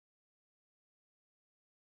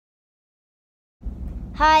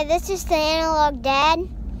Hi, this is the Analog Dad.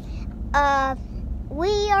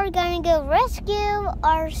 We are going to go rescue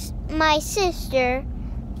my sister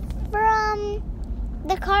from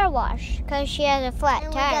the car wash because she has a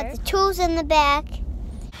flat tire. We got the tools in the back.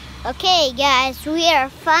 Okay, guys, we are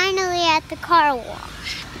finally at the car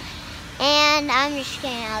wash. And I'm just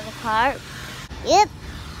getting out of the car. Yep,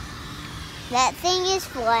 that thing is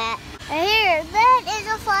flat. Right here, that is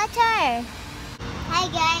a flat tire. Hi,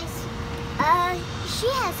 guys. She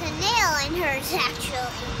has a nail in hers,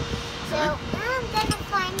 actually. So I'm gonna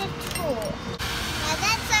find a tool. Now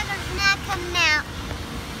that sucker's not coming out.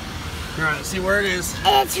 All right, let's see where it is.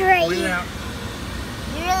 It's right Point it here. out.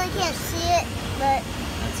 You really can't see it, but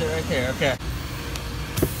That's it right there. Okay.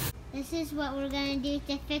 this is what we're gonna do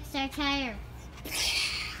to fix our tire.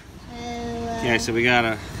 Okay, so we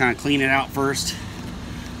gotta kind of clean it out first.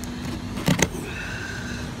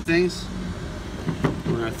 Things.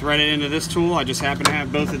 We're gonna thread it into this tool. I just happen to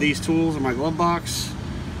have both of these tools in my glove box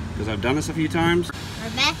because I've done this a few times. We're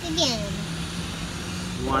back again.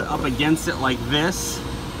 You want it up against it like this,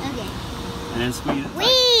 Okay. and then squeeze it.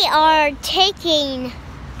 We are taking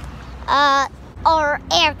our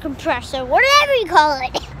air compressor, whatever you call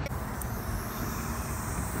it.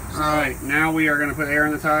 All right, now we are gonna put air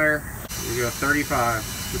in the tire. We go 35,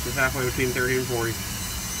 which is halfway between 30 and 40.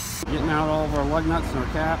 Getting out all of our lug nuts and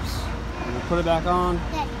our caps. We're gonna put it back on.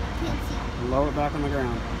 That you can't see. And lower it back on the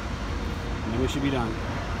ground. And then we should be done.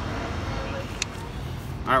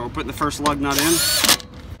 All right, we're putting the first lug nut in.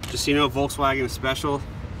 Just so you know, Volkswagen is special.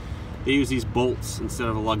 They use these bolts instead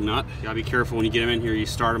of a lug nut. You gotta be careful when you get them in here. You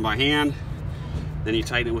start them by hand, then you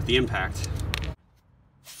tighten it with the impact.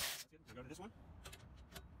 Go to this one.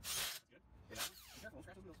 Good. Be careful, don't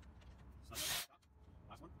scratch those wheels.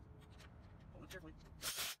 Last one. Hold it carefully.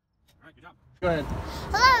 All right, good job. Go ahead.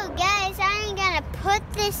 Hello, guys. I'm gonna put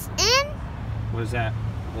this in. What is that?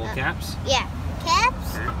 Little caps? Yeah,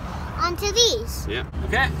 caps Okay. onto these. Yeah.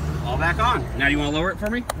 Okay, all back on. Now you want to lower it for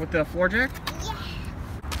me with the floor jack? Yeah.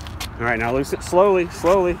 All right, now loose it slowly,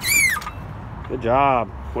 slowly. Good job.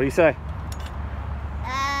 What do you say?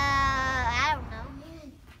 I don't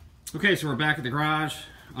know. Okay, so we're back at the garage,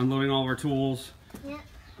 unloading all of our tools.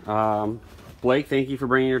 Yeah. Blake, thank you for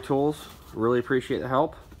bringing your tools. Really appreciate the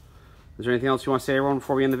help. Is there anything else you want to say, everyone,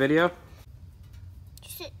 before we end the video?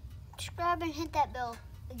 Just subscribe and hit that bell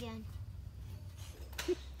again.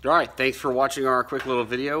 All right, thanks for watching our quick little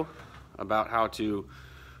video about how to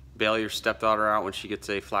bail your stepdaughter out when she gets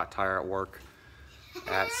a flat tire at work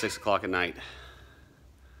at 6 o'clock at night.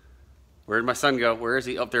 Where did my son go? Where is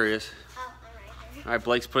he? Oh, there he is. Oh, I'm right here. All right,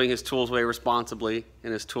 Blake's putting his tools away responsibly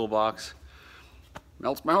in his toolbox.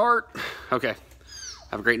 Melts my heart. Okay,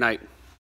 have a great night.